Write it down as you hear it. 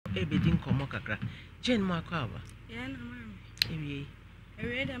ebedi nkomo kakra. Jane mo akwa aba. Yeah, na mama.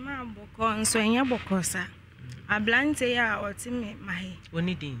 Ewie de ma boko nso enye boko sa. Ablante ya otime mai.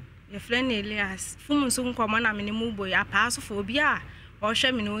 Oni din. Ye friend Elias. Fum nso nkomo na me ne mu boy apaaso fo obi a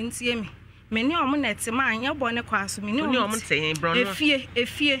ohwe me ne ontie me. Me ne omo nete ma anya bone kwaso me ne omo te bro no.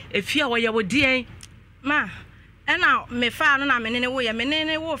 Efie a wo ye wo dien. Ma na me fa no na me ne wo ye me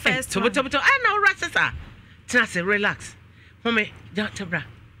ne wo first. Tobo na wo sister. Tina say relax. Home ja tebra.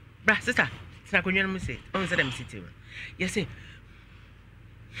 Bra sister. Tina konwa no mu say. On say dem sit. Yes say.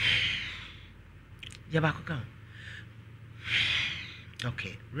 Yabako.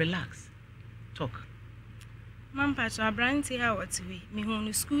 Okay, relax. Talk. Mam pacho abranti ha watiwe. Me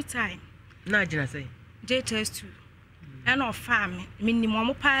honu school time. Na jina say. JTS2. And of farm,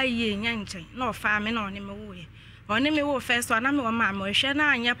 minimum pa ye nyanchen. No farm no ne me wo ye. One me wo first one na me wo ma me hwe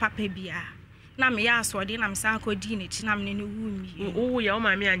na anya papa bia. Na me ya asode na me san kodi ne chi na me ne wu mi. Wo ya wo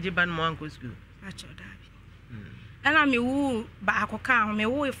ma me anje ban mo anko school. Pacho dabi. And me wu ba akoka me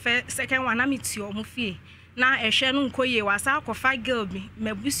wo first second one na me ti o mu fie. Na ehwe no nkoye wasa akofa girl bi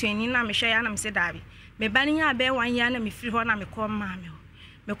mabusuani na me hwe ya na me se dabi. Me bani ya be 1 year na me firi ho na me kom ma me.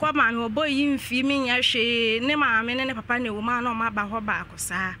 Me kwa ma me obo yi mfi me nya hwe ne ma me ne papa ne wo ma na o ma ba ho ba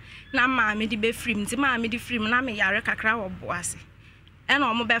akosa na ma me di be frim ti ma me di frim na me yare kakra wo boase e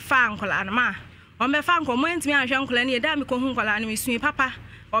na o mo be fa ankola na ma o me fa anko mo ntimi ahwe ankola ne da me ko hu ankola na me sui papa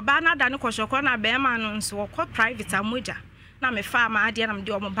oba na da ne koshoko na be ma no nso ko private amoja na me fa ma ade na me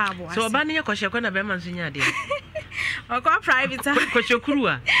di o mo ba boase so oba ne ye koshoko na be ma nso nya ade o ko private koshokuru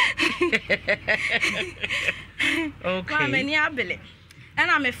a okay ma me ni abele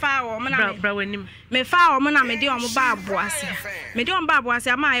ena me fa wo na bra wanim me fa wo na me de o mo ba aboase me de o ba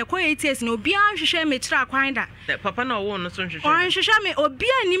aboase ama ye ko ATS na obi an hwehwe me kira kwan da papa na wo no so hwehwe on hwehwe me obi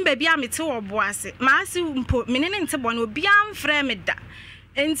anim ba bia me te wo aboase ma asi mpo me ne nte bo na obi an frɛ me da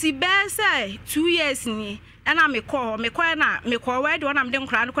enti be say 2 years ni ena me ko we de na me de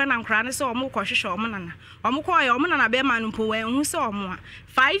nkra ne ko na nkra ne so o mo ko hwehwe o mo nana o mo ko ye o mo nana be ma no mpo we hu so o mo a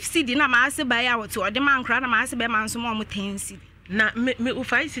 5 cedi na ma asi ba ya wo te o de ma nkra na ma asi be ma nso mo 10 cedi na me u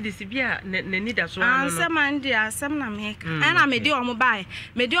 5 cedis bia na ni da so no ansem andi asem na make na me de o mo bae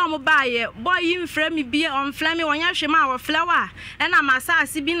boy yin frɛ me bia on frɛ me wonya hwe ma wo flower na ma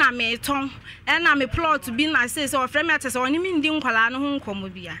saase bi na me ton na me plot bi na say o frɛ me atese oni mi ndi nkwala no ho nkomo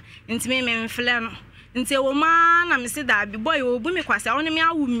bia nti me mflɛ no nti wo ma na me se da bi boy obu me kwase oni me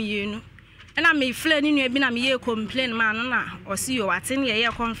awu mienu na me flɛ ni nua bi na me ye complain ma no na o si yo ate ne ye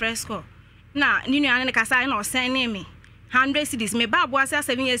conference call na ni nua ne kasa na o sen ne me 100 cedis me ba boase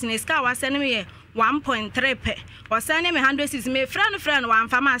 7 years na ska wa send me 1.3 pe o send me 100 cedis me friend wa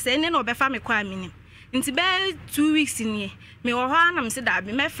mfa ma send no be fa me kwa minim nti be 2 weeks ni me wo ha na me se da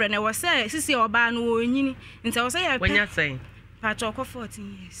bi me friend e wo say sisi oba no onyini nti wo say wanya say pa cho ko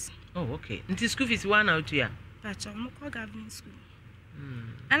 14 years oh okay nti school fees 1 out ya pa cho mo ko government school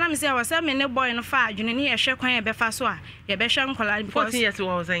ana me say wo say me ne boy no fa adwene ne ye hwe kwan e be fa so a ye be hwe nkola because 14 years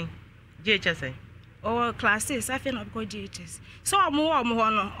wo say JHS or classes I feel not go JHS so omo ho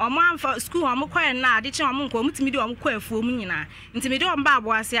no omo amfa school omo kwa na ade che omo nko mutimi de omo kwa afuo mu nyina ntimi de omo ba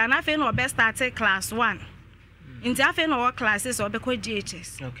aboase ana afi na obe start class 1 nti afi na o classes obe ko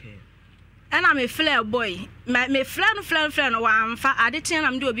JHS okay ana me flare boy me flare no wa amfa ade che na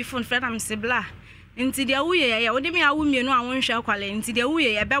me de obi phone flare na me sibla nti de awuye ya odi me awu mienu awon hwe kwale nti de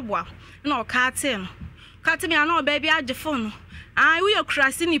awuye ya beboa na o ka ate no ka ate me na o ba bi age phone we are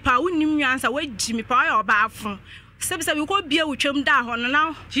crashing nipa unim nyansa we jimi pa ya oba afun sebi we ko bia wutwam da ho no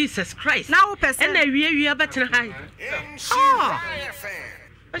now Jesus Christ now person na wie betena hai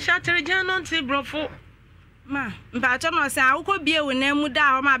o sha tere jan no nti brofo ma mba cho no se wo ko bia wo na mu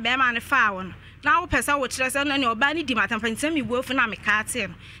da ho ma be ma ne fa wo no now person wo kire se no ne oba ni di matam pantam mi buofu na me ka ate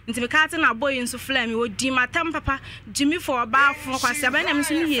no nti me ka ate na boy nso fla mi wo di matam papa jimi for oba afun kwase ba na me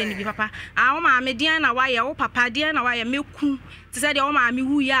so ni ye ni bi papa a wo ma me dian na wa ye wo papa dian na wa ye meku ti say de wo ma me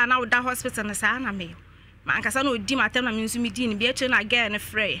wu ya na wo da hospital na sa na me ma ankasa na odi matam na me nso mi di ni bi eche na girl ne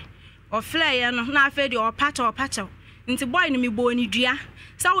frɛ o fla ye no na afa di o pacha nti boy ni mi bo ni dua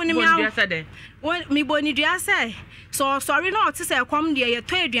sa wo ni mi awo mi bo ni dua say so sorry no ti say kom de ye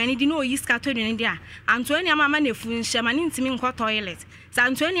to aduane di no yiska to aduane di a Antoine ama na fu nhye ma ni ntimi nko toilet sa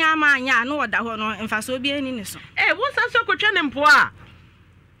Antoine ama anya na oda ho no mfa so bi ani ni so wo sa so kotwa ne mpo a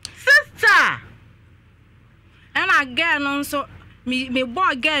sister ana girl no so me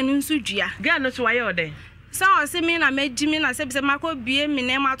boy girl no so dua girl no so waye ode So say me na meji me na say mako bie me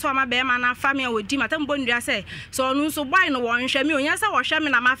na ma to ama be ma na fa me odi ma tam bondua say so no so boy no won hwe me onya say wo hwe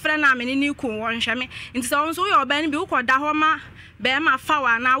me na ma frɛ na me ni ku won hwe me nti so so yo ba ni bi ukoda ho ma be ma fa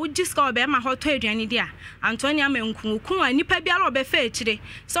wa na wo giska be ma ho to aduane dia Antonia menku anipa biara obefa ekire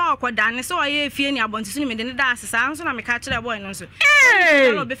so okoda ne so oye efie ni abontisu ni me de ne da asesa so na me ka kire boy no so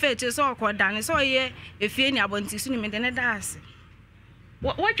obefa ekire so okoda ne so oye efie ni abontisu ni me de ne da ase.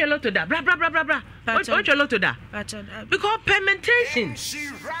 What you lot to that? Bra. What you lot to that? Because permentation.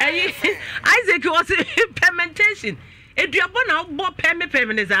 Isaac was permentation. If you are born out, bought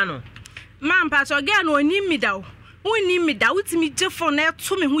permentation. Man, Pastor, again, no need me down. We need me down with me just for net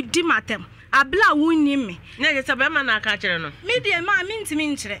to me who dimatem. A bla won me. Nay, a man, I catch her. Medium, I mean to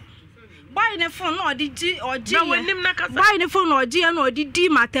mean. Buy the phone or did G or G. Buy the phone or G and or did D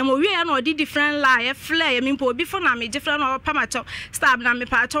matem or we and did different lie, flay, I mean, before I me different or pamato, stab na me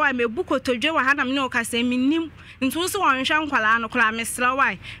pato, I may book to Joe Hanam no case minim, and so on Shanqualano clam, Mr.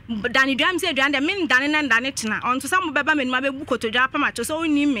 Why. Danny Dram said, and the men done and done it now. On to some baby my book to Japamato, so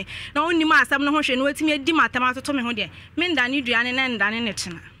only me. No only my some no ocean waiting me a dimatomato to me hode. Men Danny Dran and done it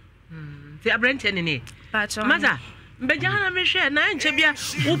now. They are renting in it. Mother. Bejana me share na nchebia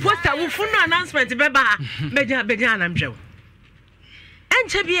wo poster wo funu announcement beba bejana mjew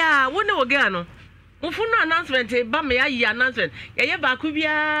enchebia wo ne oga no wo funu announcement ba me ayi announcement ye ba ku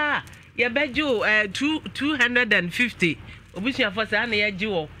bia ye beju 250 obusia for say na ye gi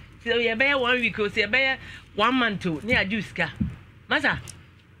wo so ye be 1 week o so ye be 1 month o ne aju sika masa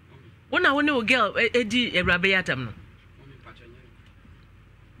wo na wo ne oga edi ewrabe yatam no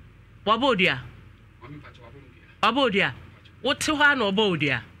wabodia Abodia, what to one or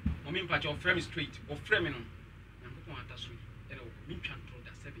Bodia? Mommy, patch your frame straight or framing. I'm going to sweet. And me control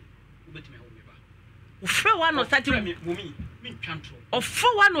that 7. Who bet me over? For one or such a me control. Or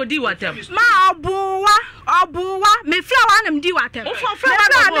for one or do what? Ma Boa, me flower and do what? Oh, for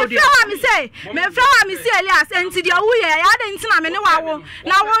flower, me say, me flower, me say, yes, and to the away, I didn't know me no hour.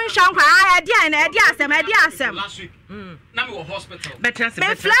 Now one shank, I had some. Last week. Now we were hospital. Me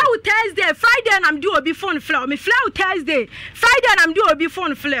flower Thursday, Friday, and I'm due a before flower. Me flower Thursday, Friday, and I'm due a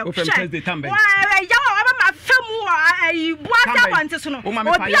before flower. Thursday, Tambe. Why, I'm a film. I want to know. Oh, my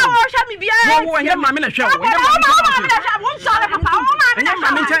show me beer. Oh, and your mamma in a show.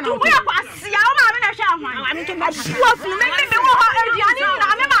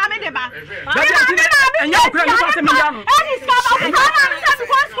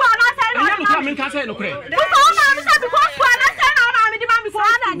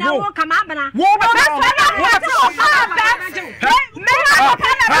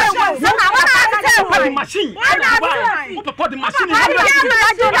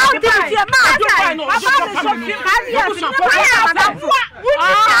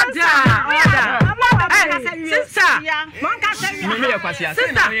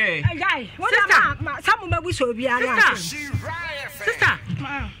 Sister,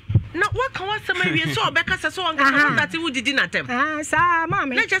 no, what can one somebody saw because so on that you did not them. Sir,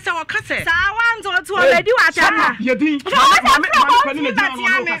 mammy, let's just our cassette. I want to already watch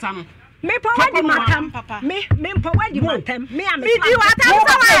me provide the matam, papa. Me provide the matam. Me am me do what I'm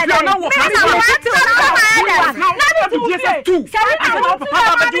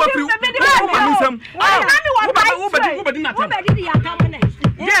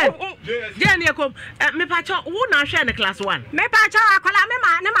me pacho who now share the class 1. Me pacho akola me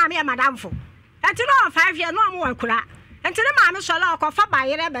ma me madam fo. And you know 5 years no more kura. And to the mamma shall go for by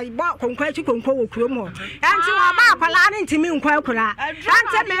a bought concrete conquer Crumo. And to a back into me in Quakura. And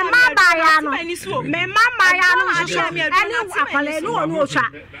to me, my Bayano, me, my Bayano, no more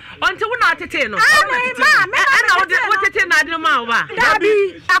shot. Until we're not a ten. I know what it is, I don't know. Dabby,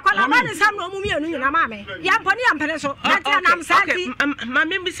 Aquaman is some no million, mamma. Yamponi and Peneso. I'm sorry, my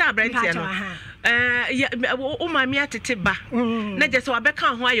members are Brentiano. Oh, my mea to Tiba. Not just so I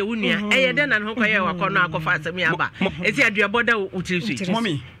become why you wouldn't. Eh, then and Hoka or Cornaco fast me about. Is it your border would you see?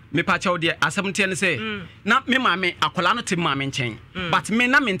 Mommy, me patch out there as 17 say. Not me, mammy, a colano to mammy chain. But me,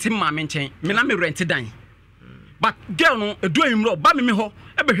 not mean to mammy chain. Me, not me rented dine. But girl, no, a dream row, but me ho,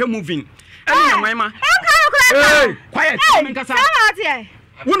 ever here moving. Mamma, quiet,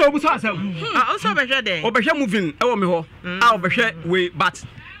 who knows us? Also, better over here moving, oh, me ho, over here, way, but.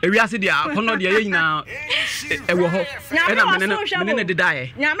 We are sitting there, no dear now. I will hope. And I'm in the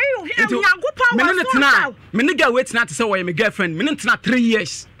die. Minute waits not to say I'm a girlfriend, minute not 3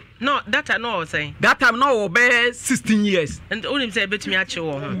 years. No, that I know, saying. That time no obey 16 years. And only say bet me at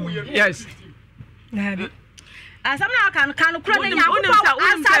you. Yes. Asamna kan kura na nya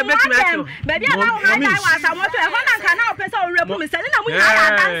baby na ho handa wa asamoto e hona kan na opesa orepu me sene na munya ya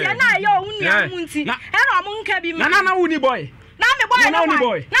dance na ye ohun ya munti e na mo nka bi na wuni boy na me boy na me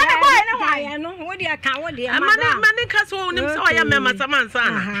boy ne hwa no wo dia ka wo dia mani ka so nim so ya mema samansa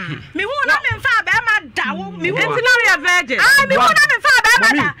na me hu na me fa ba ma da wo me hu na we virgin me hu na me fa ba ma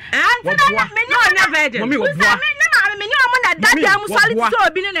da antina me no virgin mami wo bua me ni omo na dada mu solid so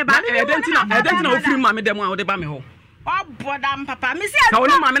obi ne ba me edentina ofiri mami dem a wo de ba me ho obodam papa me si adro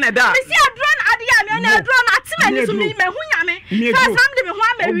ka mami na da me si adro na ade ya me na adro na atime ni so me hu nyame fa sam de me ho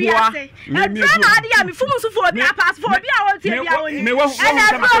amari ase adro na ade ya me fumu so fo obi pass fo obi a wo tie bia woni me wo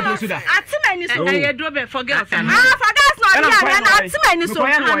sama ko do so da atime ni so e dro be forget forget no ade ya na atime ni so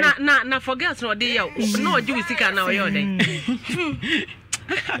na forget no de ya no oji wisika na oyo den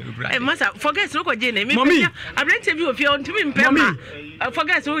masa forget no ko je na me abrante bi ofie on timi mpema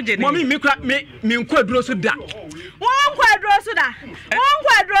forget no je na mommy me kra me nko aduro so da won aduro so da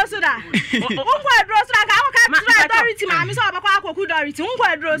ka authority ma mi so obakwa akoku authority won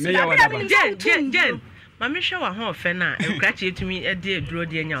aduro so da jen ma me hwe wa ho ofe na ekra che etumi e de aduro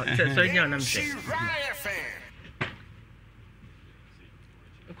de nya so nya na mse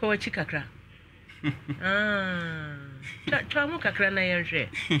ko wa chikakra Tramu kakra na yenhwe.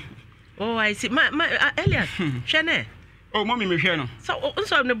 Oh, I see. Ma Elias, Shane. Oh, mommy me hwe no. So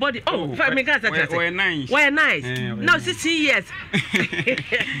on the body. Oh, for me gas at. We're nice. We're nice. No, 16 years.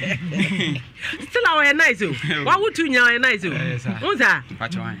 Still our nice. Why would you nya nice? Unza.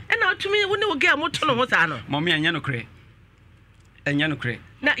 Patwan. And now to me when you get moto no hosa no. Mommy anya no kre. Anya no kre.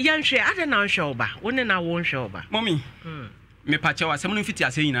 Na yenhwe ade na show ba. Woni na won show ba. Mommy. Me pacha wa sem no fiti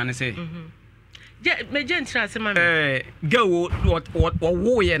ase nyina ne say. Me gentra se ma girl what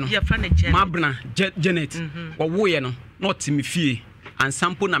wo ye no ya friend Janet mabna Janet wo ye no not me fie and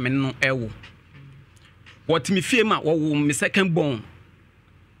sample na me no ewo what me fie ma wo me second born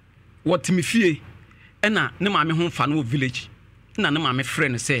what me fie na ne ma me ho fa no village na ne ma me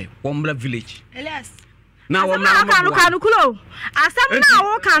friend say wo mbla village Elias na wo na kanu kulo asam na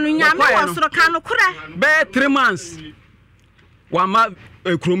wo kanu nyame wo soro kanu kura be 3 months wa ma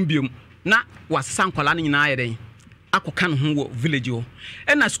krombium na wasesa nkwala no nyina ayeden akoka no ho wo village ho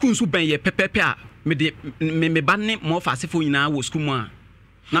e na school so ben ye pepepe a me ba ne mo fa asefo nyina wo school mu a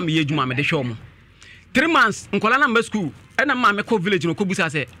na me ye djuma me de hwe mo 3 months nkwala na mba school e na ma me ko village no ko busa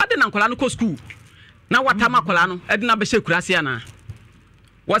se ade na nkwala no ko school na wata makwala no e de na be hye kurase ya na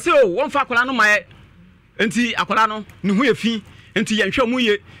wase o won fa akwala no maye enti akwala no ne ho ye fi enti ye nhwe mu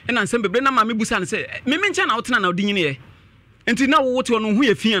ye e na nsem bebre na ma me busa ne se me nche na wotena na odi nyine ye enti na wo wote no ho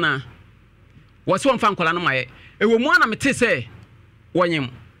ye fi na wase won fa nkola no maye ewo mu ana mete se wonyem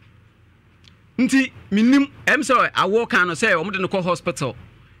nti minim em se awo kan no se o mo de no ko hospital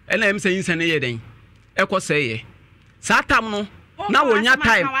ena em se yinsa ne ye den e ko se ye sa tam no na wonya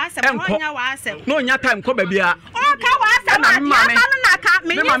time enko no wonya time ko ba bia o ka wa asa na dia na ka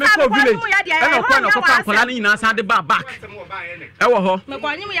me nyinsa ko village ena ko na ko fa nkola no nyina sa de ba back e wo ho me ko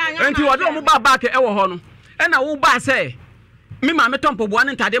nyim ya nya nti wo de mo ba back e wo ho no ena wo ba se me ma me tompo boa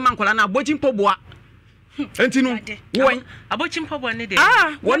ne ntade mankola na abochi mpoboa enti no won abochi mpoboa ne de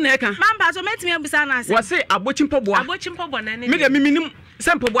won na eka mamba so metimi abusa na ase wo se abochi mpoboa na ne me de miminim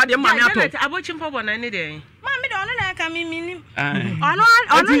se mpoboa de ma me ato abochi mpoboa na ne de ma me de ono na eka miminim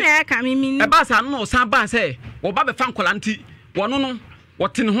ono na eka miminim e ba sa no san ba se wo ba be fa nkola nti wono no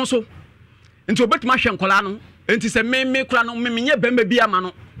wote ne ho so enti obetuma hwe nkola no enti se me kura no menye bemba bi ama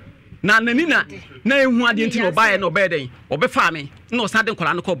no na nani na ehu ade enti no bae no beden obefa me na osan de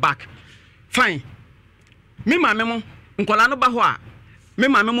nkola no ko back fine me mame mo nkola no ba ho a me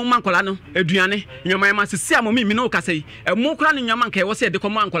mame mo mankola no aduane nyoman ma sisi a mo mi no kasai e mo kura no nyoman kai wo se de ko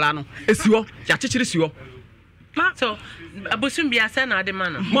mo nkola no esiwo ya chichiri siwo so abosum bia se na ade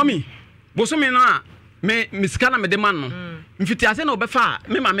man no mommy bosumi no a me misika na me de man no mfiti ase na obefa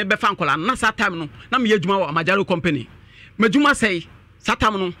me mame befa nkola no na sa time no na me yadwuma wa Amajaro company madwuma sei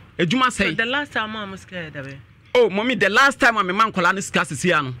satam no ejuma sei the last time I was scared of it. Oh mommy the last time I me man kola no sika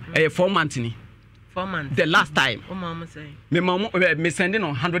sisia no 4 months ni 4 months the last time oh mama say me sending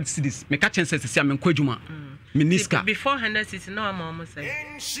on 100 cedis me catch sense sisia me kwajuma me niska before 100 cedis no mama say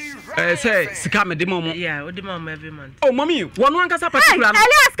say sika me de mama yeah o de mama every month oh mommy wono ankasa particular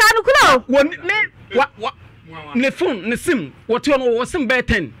Elias kanu kulo won me ne phone ne sim what you know was sim be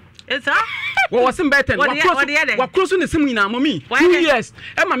 10 it's a what was sim be 10 what close ne sim nyina mommy 2 years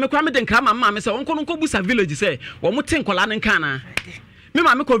e ma me kwa me de nkra ma me say won ko busa village say wo mo tin kola ne nka na me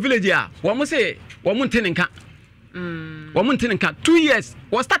ma me ko village a wo mo say wo mo tin nka wo mo tin nka 2 years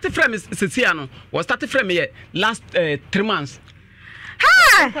was started from sesia no was started from here last 3 months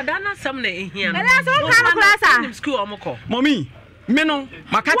Kodana some na ehia. Ela so kan class school omoko. Mommy, me no,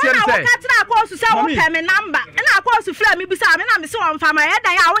 makati em say. Wakati akosu say wo pay me number. Na akosu frɛ me bisa me na me se wo mfa ma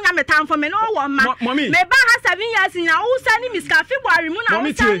ɛdan a wonya me tamfo me no wo ma. Me ba ha 7 years nya wo sani me ska February mu na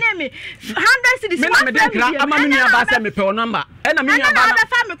wo sani me 100 cedis. Me na me de kra ama me nua ba say me pɛ wo number. Na me nua ba na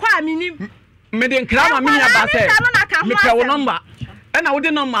fa me kwa me ni. Me de kra ma me nua ba say. Me pɛ wo number. Na wo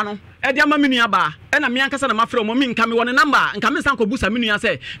de number no. E dia ma me nua ba. Na me ankasa na ma frɛ mo me nka me wo ne number. Nka me san ko busa me nua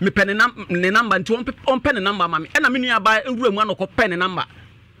say me pɛ ne number nti on pɛ ne number ma me. Na me nua ba ewura mu anoko pɛ ne number.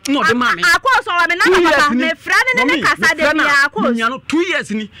 No de ma me. Akoso wa me na papa me frɛ ne kasa de bia akoso. Me no 2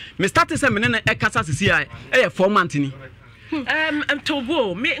 years ni. Me start say me ne e kasa sisi ai. E 4 months ni.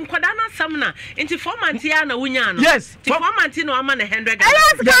 Tobo me nkwadana sam na nti 4 months ya na wunya no. Yes. 4 months no ama na 100.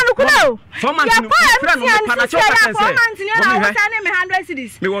 Yes, kan kuno. 4 months no. Friend no pana cho ka say. 4 months ni na wo sani me 100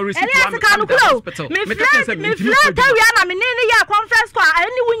 cedis. Me wo receipt one kan kuno. Me friend tell we na me ni ya conference call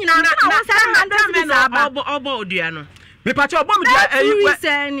ani wunyina na wo sani 100 cedis aba. Obo odua no. Me pacho obom dua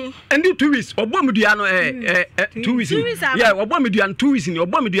Endi 2 weeks obom dua no 2 weeks. Yeah, obom dua 2 weeks ni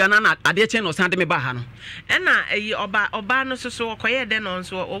obom dua na ade che no san de me ba ha no. Na oba no so koye de no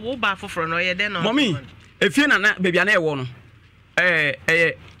so wo ba foforo no ye de no. Mommy, efie na bebia na e wo no.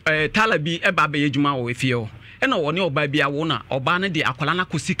 Talabi e ba be ejuma wo efie o. Na wo ne oba bia wo na oba ne de akola na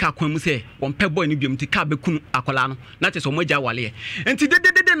kosika kwan mu se won pe boy ne biam ti ka be kunu akola no na che so moja wale enti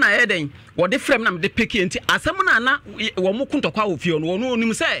de na ye den wo de frem na me de peki enti asem na wo mo kuntokwa wo fie no wo no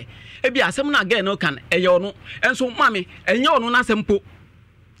onim se e bia asem na ga no kan eye ono enso mame enye ono na sempo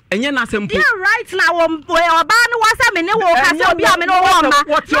enye na sempo yeah right na wo oba no wasa me ne wo ka se obi a me no wo ma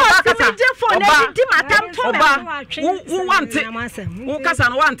no se je phone e di matam to me wo wante wo kasa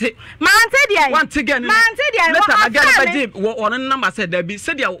no wante mante dia wante gen mante dia later again ba je wo no number said there be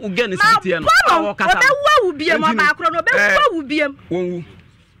said dia wo gen sitie no wo kasa obe wu biem oba akro no obe wu biem wonwu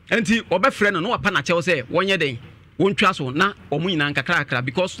enti obe frɛ no no wapa na kyɛw sɛ wonye den wontwa so na omu nyina nkakra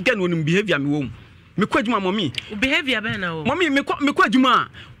because gen wonim behavior me wo me kwadwuma mommy behavior be na wo mommy me kwadwuma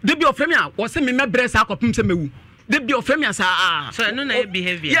de bi ofrɛ me a wo se me mebrɛ sa akɔpem sɛ mewu de bi ofrɛ me sa so no na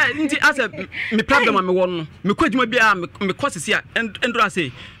behavior yeah nti asa me problem me won no me kwadwuma bia me kɔsisi a endura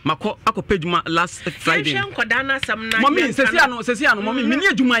say makɔ akɔpadwuma last Friday mommy sesi ano mommy me ni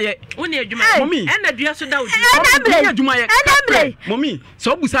adwuma ye wo ni adwuma mommy na dua so da wo me ni adwuma ye mommy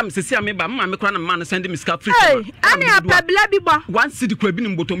so obusa me sesi a me ba me kora na ma no send me ska free ani apabla bi bo one city kura bi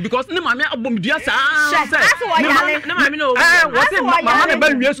ni mbotom because ne ma me abom dua sa ne ma me no wo say mama na ba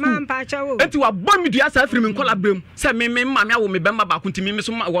nwie school enti wa bom dua sa free me nkola brem say me ma me awo me bemba ba kunti me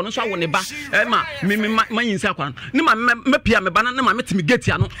so wo no so awo ne ba ma me yinsa akwa ne ma me pia me ba na ne ma me timi gate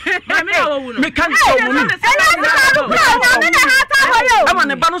ano me kan so mommy ama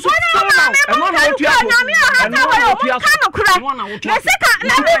ne ba no so so now e no na otua ko e no na otua ko kan kura me sika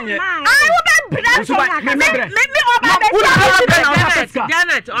na me ai wo be bra so me oba be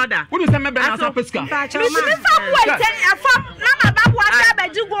Janet order wo say me bra na so peska me fa wo tell afam na ma ba bo asa ba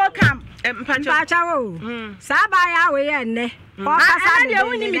ji go kam mpacha wo sa ba ya we ye nne o ka sa de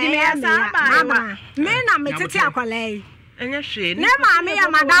woni mi di me ya sa ba me na me tete akwalai enye hwe ne ma me ya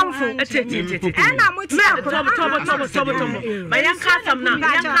madamfo na mo ti tobo ma yanka sam na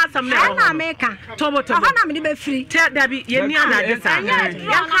na me ka tobo na me be free te dabi ye ni ana de sa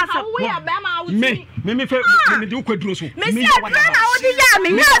yanka sam wo ya ba ma wo me fe me di ukwaduro so me si adra na wo di ya me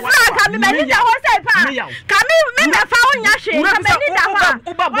nya fra ka me ni da ho sai pa ka me me fa wo nya hwe ka me ni da ho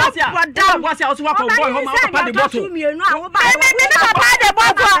uba boasia also wa ko boy ho ma papa de bottle me ni papa de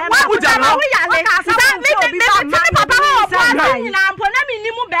bottle wa wo ja wo ya le me papa ni na mpo na me ni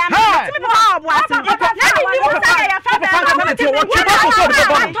mu ba me papa obo asa na me ni mu sa ya fa ba papa de wo chi bottle so de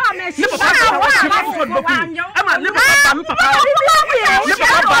bottle ni papa so de bottle ama ni papa me papa ni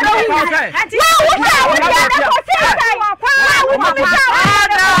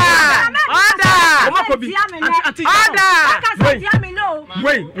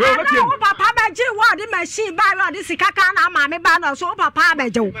papa beje wo de machine ba ro de sikaka na ma me ba na so papa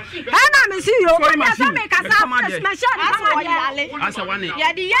beje wo na me si yo na so me kasa machine asa wane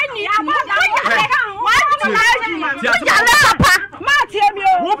ya di yani wa papa ma tie mi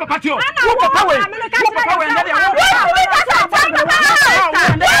o wo papa tio wo papa we na de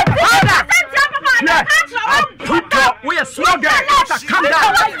we are slow girl. Calm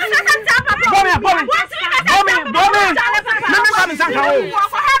down. Bommy.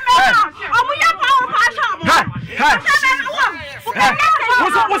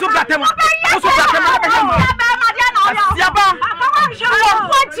 What's up that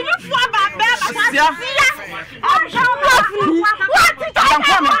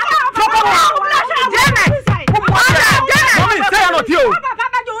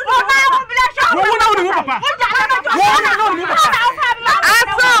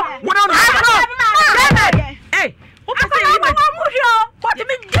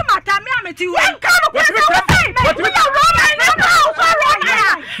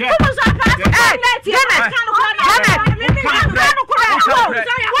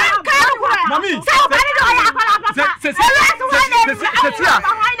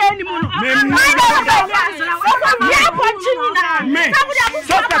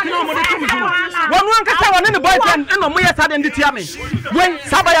one in the boyfriend and no more sudden tia me. When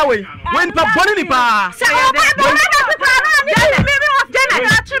Sabaya way, when Paboni pa.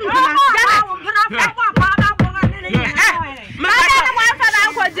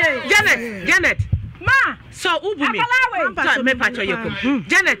 Janet. Ma, so ubu me. Me patcho yekum.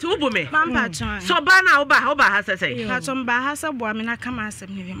 Janet ubu me. So bana oba ha say. Patcho ba ha say boa me na kama asem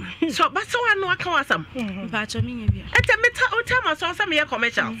ni ma. So ba so anu aka wasam. Patcho me nya bia. Ete meta o time so say me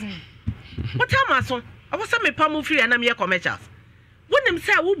commercials. What time so? I was say me pamu free and me commercials. Wonim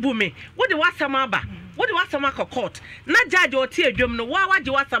say ubu me. Wo de wasam aba. Wo de wasam aka court. Na judge o tie adwom no wa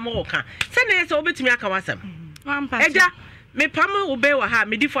de wasam o ka. Say na say obetumi aka wasam. Eja me pamu ube wa ha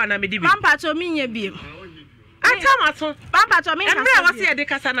me di fo na me di bi. Patcho me nya bia. Atama so papa to me kasa emre wase ye de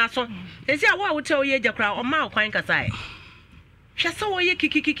kasa na so esi a wo che oye jakra o ma kwan kasa e hwe se wo ye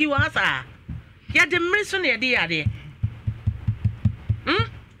kikikiki wa asa ye de mre so na ye de yade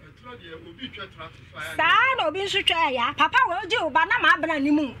Sa no bi nsu twa ya papa wo je oba na ma bra ni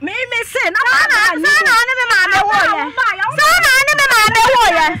mu me se na ma na ni me ma me wo ye sa na ni me ma me wo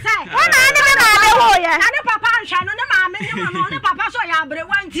ye o na ni me ma me wo ye na ni papa nhwa no ne ma me ni no ne papa so ya bre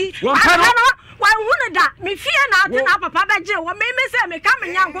wanti wan hunu da me fie na ate na papa ba je wo me se me ka me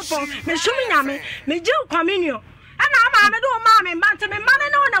nyankopon me sumi nyame me je communion ana ma me do ma me mbante me ma ne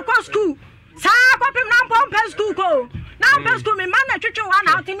na ko school sa ko pim na pompe school ko na pompe school me ma na twetwe wa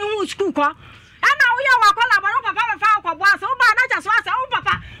na ate me hu school ko ana wo ya wa kola ba no papa me fa ko bo asa wo ba na ja so asa wo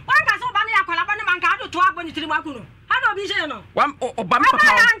papa wan ka so ba na ya kola ba ne man ka do to abo ni tiri ma ku no ana obi je no wan oba me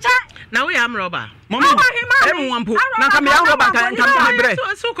papa na we am roba mommy em wampo na ka me am roba kan me bre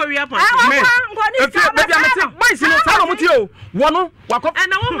so ko wi apon me baby amete boy si no sa no muti o wono wakọ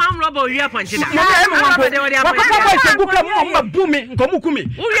na wo am roba wi apon chi da mommy em wampo wakọ boy se guka mu ma bu me nko mu ku me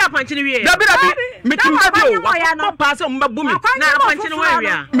wi apon chi wi dabi me tim dabi o wakọ pa se mu bu me na apon chi wi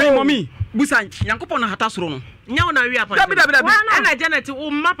wi me mommy busan yankopon na hata soro no nyawo na wi apon dabi na Janet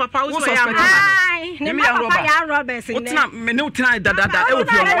o ma papa wo so ya ma ai ne ma papa ya Robert ne otina me ne otina dada e wo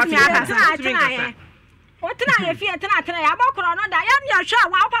fi ono wati otina ye fie tena ya bokoro no da ya mi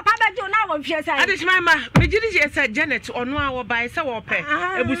ahwa wa papa beju na wo fie sai adishima ma me gidi je say Janet ono a wo bai say wo pe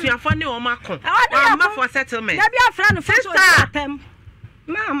ebusuafo ne o makon ma for settlement da bia fra no first atem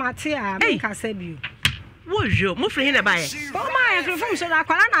ma te a me ka say bio wo jo mo firi na bae o ma e firi fum so da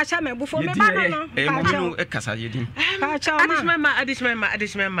kwala na ahia me bufo me ba no mo e kasa yedin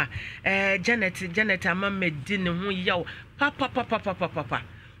adishima ma Janet ama me di ne ho yaw papa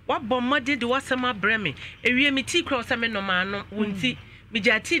wabọ made de wasama breme ewie mi ti cross me no ma no wonti mi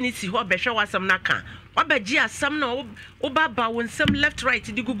jati ni si ho behwe wasam na ka wabagi asam na wo baba wonsam left right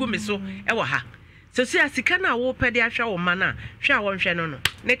di gugu me so e wo ha so si asika na wo pede ahwa wo ma na hwe a wo nhwe no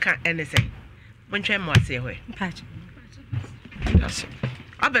ne ka enesen monhwe mo ase ho that's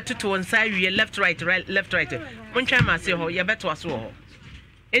abetuto wonsa wie left right monhwe ma ase ho ye beto aso ho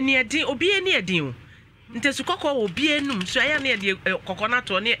eni edin obi eni edin o ntesu kokko wo bienum so ya na de kokona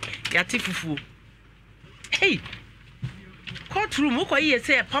to ne yate fufuo hey courtroom ko yi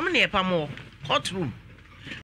say pam ne pam courtroom